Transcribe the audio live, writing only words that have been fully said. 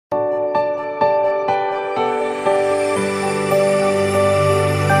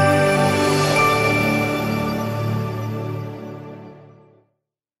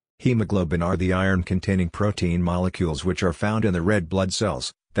Hemoglobin are the iron-containing protein molecules which are found in the red blood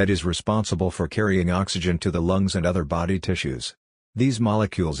cells, that is responsible for carrying oxygen to the lungs and other body tissues. These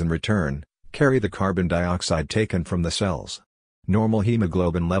molecules in return, carry the carbon dioxide taken from the cells. Normal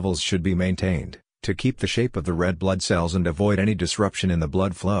hemoglobin levels should be maintained, to keep the shape of the red blood cells and avoid any disruption in the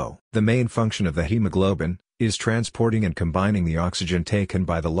blood flow. The main function of the hemoglobin, is transporting and combining the oxygen taken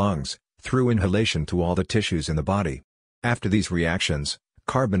by the lungs, through inhalation to all the tissues in the body. After these reactions,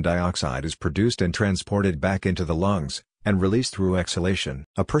 carbon dioxide is produced and transported back into the lungs, and released through exhalation.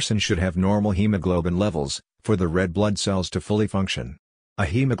 A person should have normal hemoglobin levels, for the red blood cells to fully function. A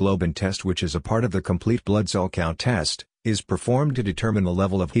hemoglobin test, which is a part of the complete blood cell count test, is performed to determine the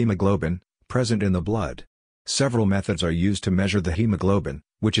level of hemoglobin present in the blood. Several methods are used to measure the hemoglobin,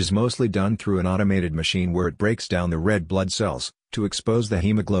 which is mostly done through an automated machine where it breaks down the red blood cells, to expose the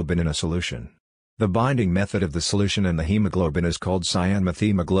hemoglobin in a solution. The binding method of the solution and the hemoglobin is called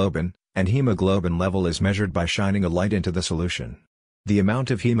cyan-methemoglobin, and hemoglobin level is measured by shining a light into the solution. The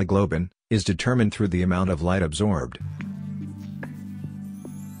amount of hemoglobin is determined through the amount of light absorbed.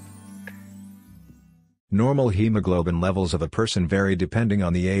 Normal hemoglobin levels of a person vary depending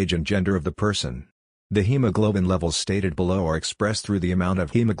on the age and gender of the person. The hemoglobin levels stated below are expressed through the amount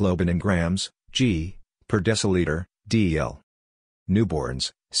of hemoglobin in grams, g, per deciliter, dl.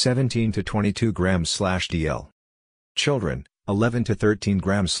 Newborns, 17 to 22 grams/dl. Children, 11 to 13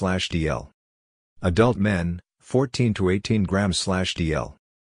 grams/dl. Adult men, 14 to 18 grams/dl.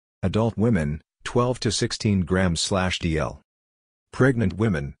 Adult women, 12 to 16 grams/dl. Pregnant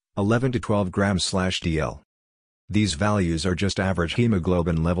women, 11 to 12 grams/dl. These values are just average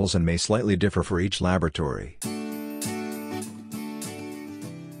hemoglobin levels and may slightly differ for each laboratory.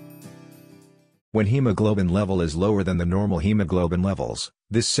 When hemoglobin level is lower than the normal hemoglobin levels,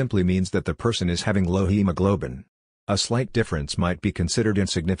 this simply means that the person is having low hemoglobin. A slight difference might be considered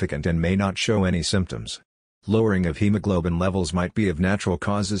insignificant and may not show any symptoms. Lowering of hemoglobin levels might be of natural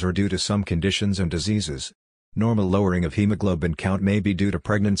causes or due to some conditions and diseases. Normal lowering of hemoglobin count may be due to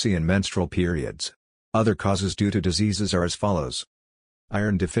pregnancy and menstrual periods. Other causes due to diseases are as follows: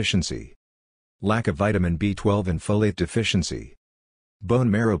 iron deficiency, lack of vitamin B12 and folate deficiency,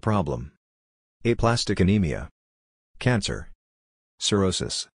 bone marrow problem, aplastic anemia, cancer,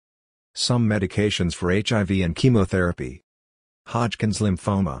 cirrhosis, some medications for HIV and chemotherapy, Hodgkin's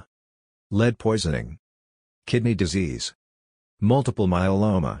lymphoma, lead poisoning, kidney disease, multiple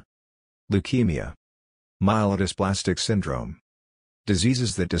myeloma, leukemia, myelodysplastic syndrome,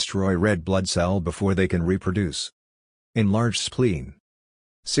 diseases that destroy red blood cell before they can reproduce, enlarged spleen,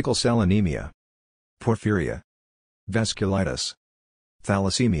 sickle cell anemia, porphyria, vasculitis,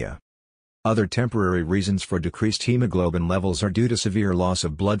 thalassemia. Other temporary reasons for decreased hemoglobin levels are due to severe loss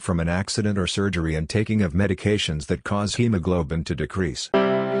of blood from an accident or surgery and taking of medications that cause hemoglobin to decrease.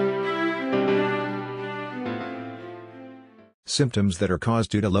 Symptoms that are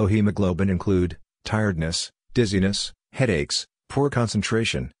caused due to low hemoglobin include tiredness, dizziness, headaches, poor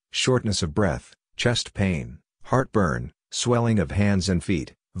concentration, shortness of breath, chest pain, heartburn, swelling of hands and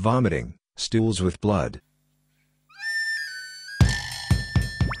feet, vomiting, stools with blood.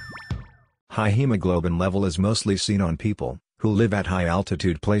 High hemoglobin level is mostly seen on people who live at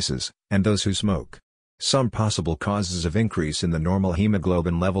high-altitude places, and those who smoke. Some possible causes of increase in the normal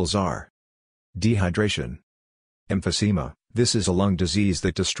hemoglobin levels are dehydration, emphysema. This is a lung disease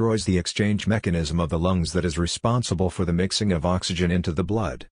that destroys the exchange mechanism of the lungs that is responsible for the mixing of oxygen into the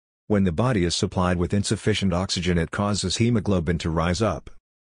blood. When the body is supplied with insufficient oxygen, it causes hemoglobin to rise up.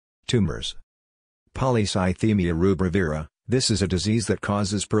 Tumors. Polycythemia rubra. This is a disease that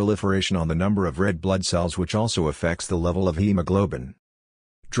causes proliferation on the number of red blood cells, which also affects the level of hemoglobin.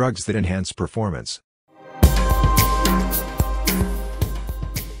 Drugs that enhance performance.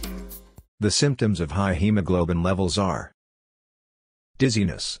 The symptoms of high hemoglobin levels are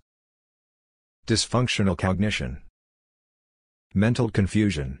dizziness, dysfunctional cognition, mental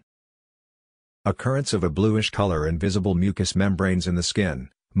confusion, occurrence of a bluish color and visible mucous membranes in the skin,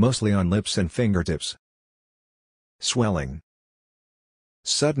 mostly on lips and fingertips, swelling,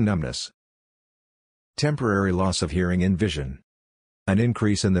 sudden numbness, temporary loss of hearing and vision. An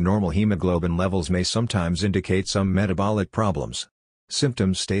increase in the normal hemoglobin levels may sometimes indicate some metabolic problems.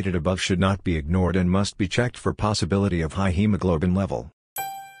 Symptoms stated above should not be ignored and must be checked for possibility of high hemoglobin level.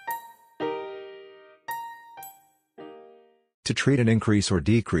 To treat an increase or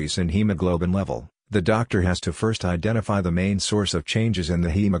decrease in hemoglobin level, the doctor has to first identify the main source of changes in the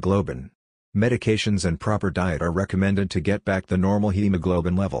hemoglobin. Medications and proper diet are recommended to get back the normal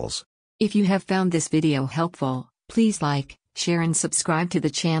hemoglobin levels. If you have found this video helpful, please like, share and subscribe to the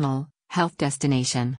channel, Health Destination.